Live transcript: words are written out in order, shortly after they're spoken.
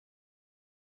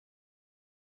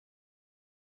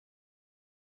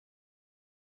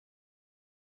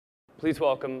Please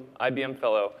welcome IBM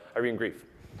fellow Irene Greif.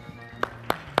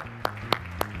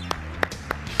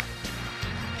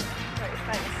 Great,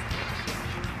 thanks.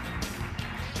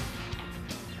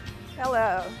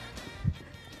 Hello.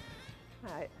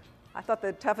 All right. I thought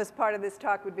the toughest part of this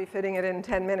talk would be fitting it in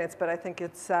 10 minutes, but I think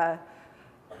it's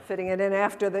fitting it in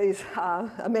after these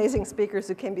amazing speakers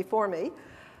who came before me.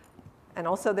 And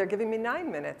also, they're giving me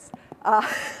 9 minutes.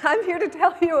 I'm here to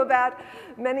tell you about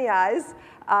ManyEyes.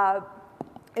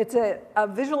 It's a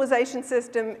visualization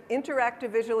system,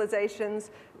 interactive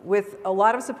visualizations with a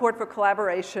lot of support for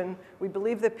collaboration. We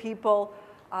believe that people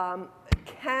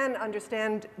can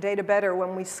understand data better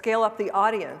when we scale up the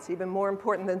audience, even more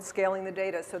important than scaling the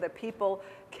data, so that people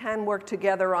can work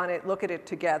together on it, look at it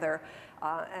together,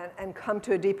 and come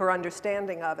to a deeper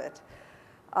understanding of it.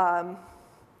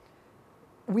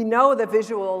 We know that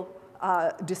visual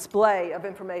display of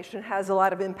information has a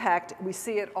lot of impact. We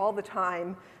see it all the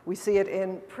time. We see it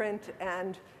in print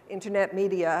and internet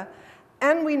media.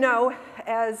 And we know,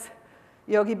 as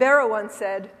Yogi Berra once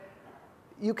said,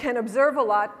 you can observe a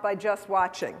lot by just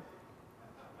watching.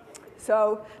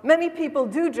 So many people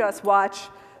do just watch,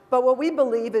 but what we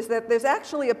believe is that there's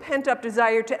actually a pent-up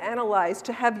desire to analyze,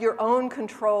 to have your own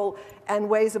control and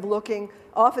ways of looking,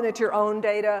 often at your own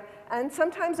data, and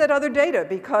sometimes at other data,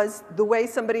 because the way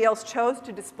somebody else chose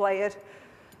to display it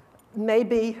may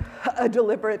be a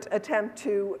deliberate attempt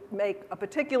to make a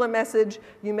particular message.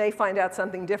 You may find out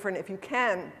something different if you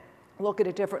can look at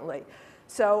it differently.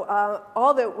 So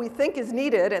all that we think is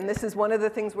needed, and this is one of the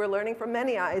things we're learning from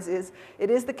ManyEyes, is it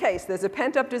is the case. There's a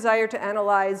pent-up desire to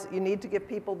analyze. You need to give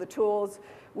people the tools.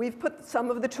 We've put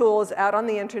some of the tools out on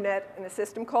the internet in a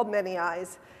system called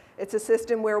ManyEyes. It's a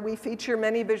system where we feature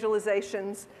many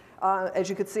visualizations. As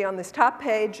you can see on this top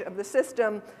page of the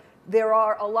system, there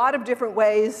are a lot of different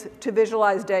ways to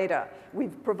visualize data.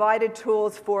 We've provided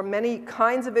tools for many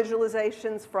kinds of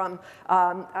visualizations, from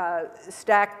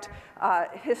stacked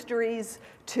histories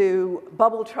to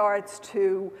bubble charts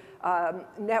to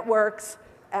networks.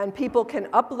 And people can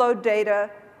upload data,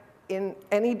 in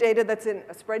any data that's in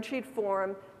a spreadsheet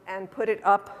form, and put it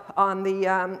up on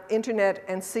the internet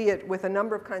and see it with a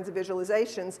number of kinds of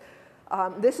visualizations.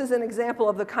 This is an example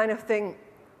of the kind of thing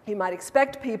you might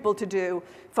expect people to do,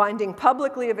 finding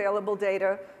publicly available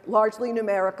data, largely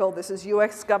numerical. This is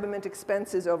US government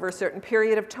expenses over a certain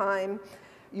period of time.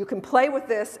 You can play with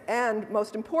this, and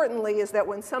most importantly is that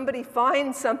when somebody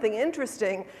finds something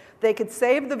interesting, they could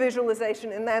save the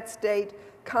visualization in that state,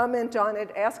 comment on it,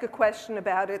 ask a question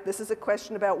about it. This is a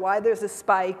question about why there's a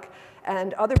spike,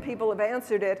 and other people have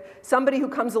answered it. Somebody who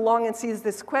comes along and sees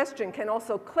this question can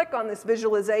also click on this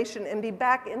visualization and be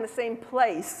back in the same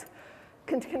place,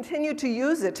 continue to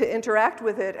use it, to interact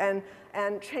with it,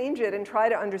 and change it and try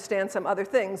to understand some other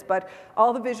things. But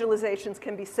all the visualizations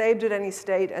can be saved at any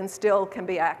state and still can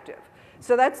be active.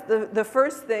 So that's the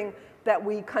first thing that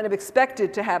we kind of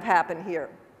expected to have happen here.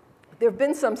 There have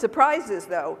been some surprises,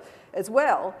 though, as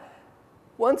well.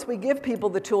 Once we give people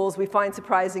the tools, we find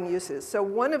surprising uses. So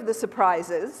one of the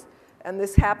surprises, and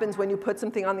this happens when you put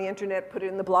something on the internet, put it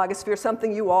in the blogosphere,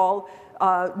 something you all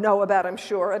know about, I'm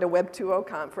sure, at a Web 2.0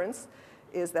 conference,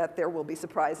 is that there will be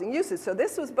surprising uses. So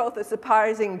this was both a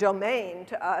surprising domain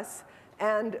to us,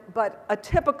 but a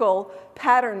typical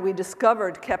pattern we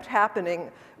discovered kept happening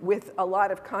with a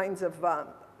lot of kinds of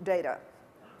data.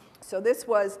 So this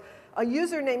was a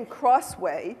user named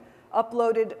Crossway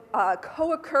uploaded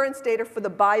co-occurrence data for the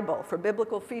Bible, for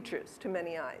biblical features, to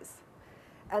ManyEyes.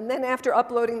 And then after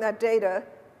uploading that data,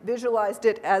 visualized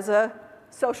it as a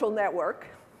social network.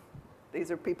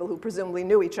 These are people who presumably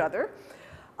knew each other.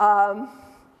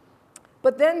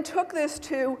 But then took this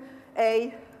to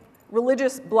a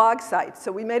religious blog site.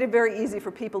 So we made it very easy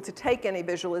for people to take any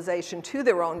visualization to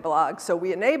their own blog. So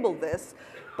we enabled this.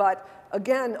 But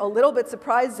again, a little bit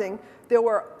surprising, there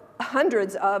were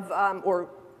hundreds of, or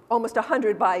almost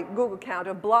 100 by Google count,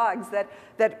 of blogs that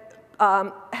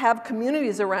have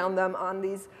communities around them on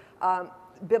these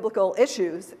biblical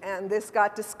issues. And this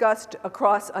got discussed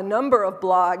across a number of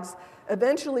blogs,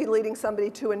 eventually leading somebody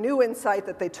to a new insight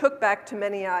that they took back to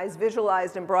ManyEyes,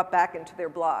 visualized, and brought back into their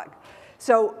blog.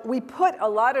 So we put a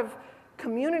lot of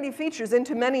community features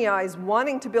into ManyEyes,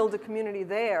 wanting to build a community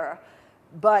there.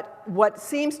 But what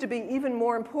seems to be even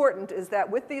more important is that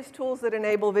with these tools that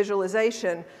enable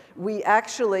visualization, we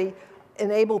actually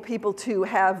enable people to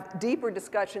have deeper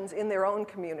discussions in their own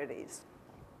communities.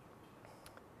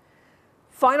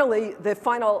 Finally, the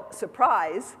final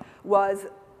surprise was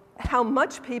how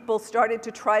much people started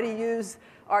to try to use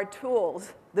our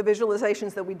tools, the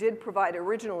visualizations that we did provide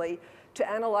originally, to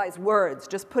analyze words,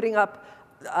 just putting up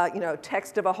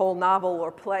text of a whole novel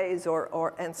or plays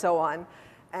and so on.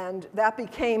 And that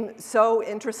became so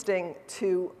interesting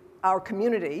to our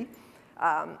community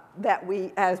that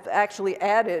we have actually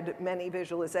added many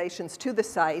visualizations to the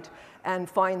site and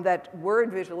find that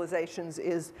word visualizations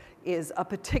is a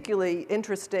particularly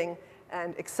interesting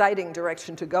and exciting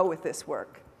direction to go with this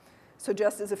work. So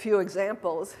just as a few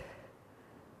examples,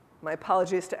 my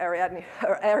apologies to Irene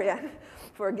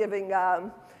for giving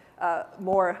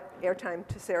more airtime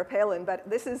to Sarah Palin, but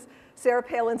this is Sarah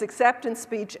Palin's acceptance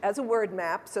speech as a word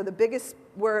map. So the biggest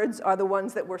words are the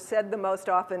ones that were said the most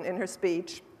often in her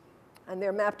speech, and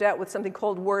they're mapped out with something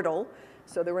called Wordle,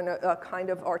 so they're in a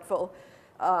kind of artful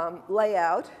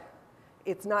layout.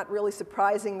 It's not really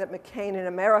surprising that McCain in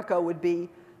America would be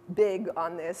big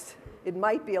on this. It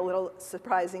might be a little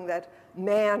surprising that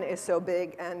man is so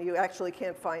big and you actually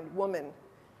can't find woman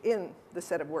in the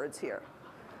set of words here.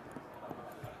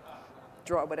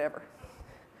 Draw whatever.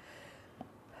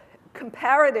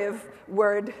 Comparative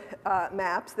word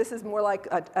maps. This is more like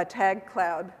a tag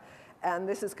cloud, and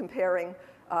this is comparing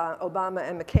Obama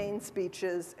and McCain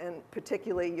speeches, and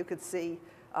particularly you could see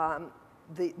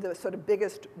the sort of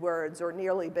biggest words, or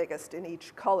nearly biggest in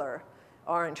each color.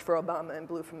 Orange for Obama and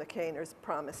blue for McCain. There's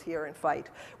promise here and fight.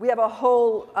 We have a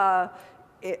whole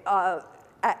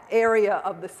area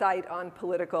of the site on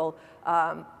political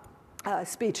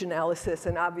speech analysis,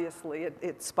 and obviously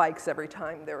it spikes every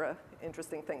time there are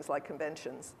interesting things like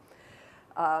conventions.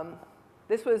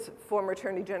 This was former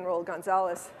Attorney General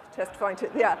Gonzalez testifying to,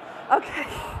 yeah, okay.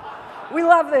 We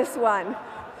love this one.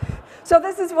 So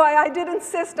this is why I did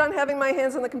insist on having my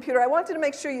hands on the computer. I wanted to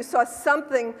make sure you saw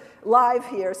something live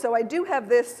here. So I do have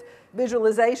this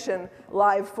visualization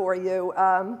live for you.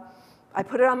 I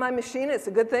put it on my machine. It's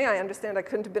a good thing. I understand I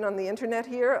couldn't have been on the internet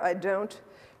here. I don't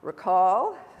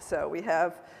recall. So we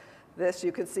have this.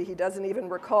 You can see he doesn't even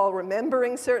recall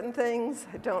remembering certain things.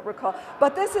 I don't recall.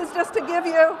 But this is just to give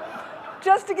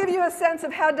you a sense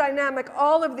of how dynamic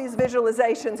all of these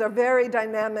visualizations are. Very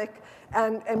dynamic,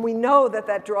 and we know that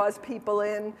that draws people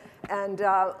in and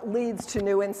leads to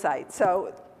new insights.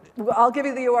 So I'll give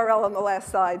you the URL on the last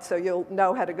slide so you'll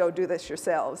know how to go do this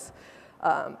yourselves.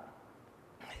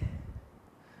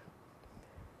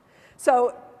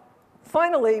 So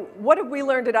finally, what have we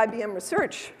learned at IBM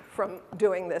Research from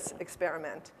doing this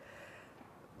experiment?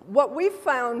 What we've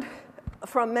found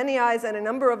from ManyEyes and a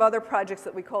number of other projects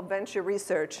that we call venture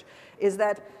research is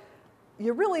that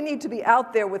you really need to be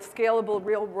out there with scalable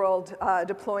real-world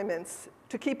deployments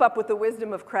to keep up with the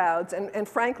wisdom of crowds, and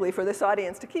frankly, for this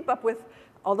audience, to keep up with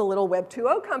all the little Web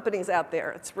 2.0 companies out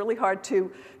there. It's really hard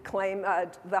to claim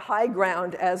the high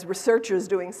ground as researchers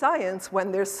doing science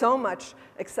when there's so much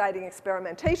exciting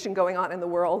experimentation going on in the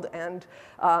world, and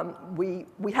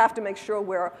we have to make sure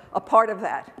we're a part of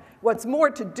that. What's more,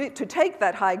 to take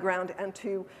that high ground and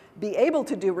to be able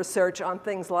to do research on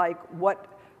things like what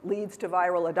leads to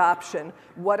viral adoption,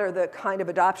 what are the kind of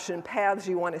adoption paths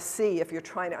you want to see if you're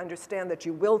trying to understand that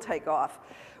you will take off,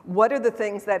 what are the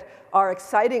things that are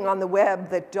exciting on the web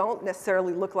that don't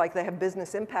necessarily look like they have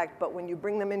business impact, but when you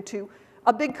bring them into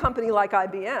a big company like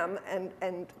IBM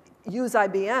and use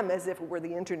IBM as if it were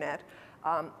the internet,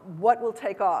 what will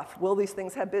take off? Will these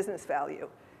things have business value?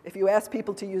 If you ask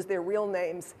people to use their real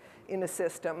names in a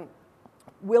system,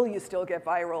 will you still get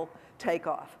viral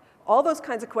takeoff? All those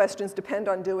kinds of questions depend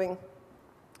on doing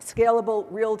scalable,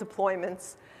 real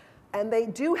deployments. And they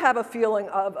do have a feeling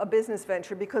of a business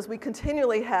venture because we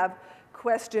continually have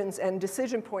questions and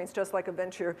decision points just like a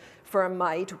venture firm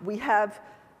might.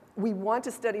 We want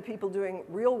to study people doing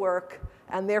real work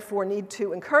and therefore need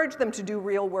to encourage them to do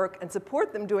real work and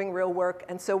support them doing real work.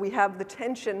 And so we have the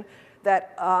tension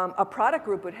that a product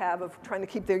group would have of trying to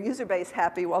keep their user base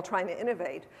happy while trying to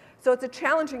innovate. So it's a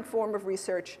challenging form of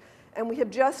research. And we have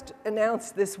just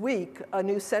announced this week a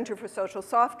new Center for Social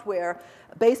Software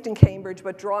based in Cambridge,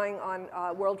 but drawing on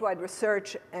worldwide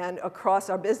research and across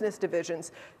our business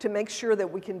divisions to make sure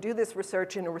that we can do this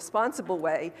research in a responsible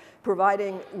way,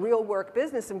 providing real work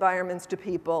business environments to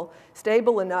people,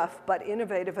 stable enough but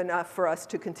innovative enough for us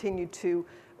to continue to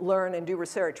learn and do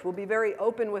research. We'll be very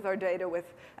open with our data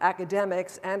with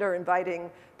academics and are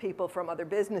inviting people from other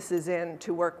businesses in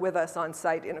to work with us on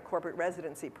site in a corporate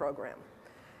residency program.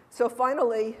 So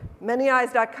finally,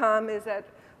 ManyEyes.com is at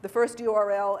the first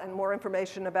URL, and more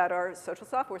information about our Social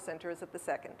Software Center is at the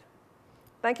second.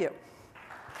 Thank you.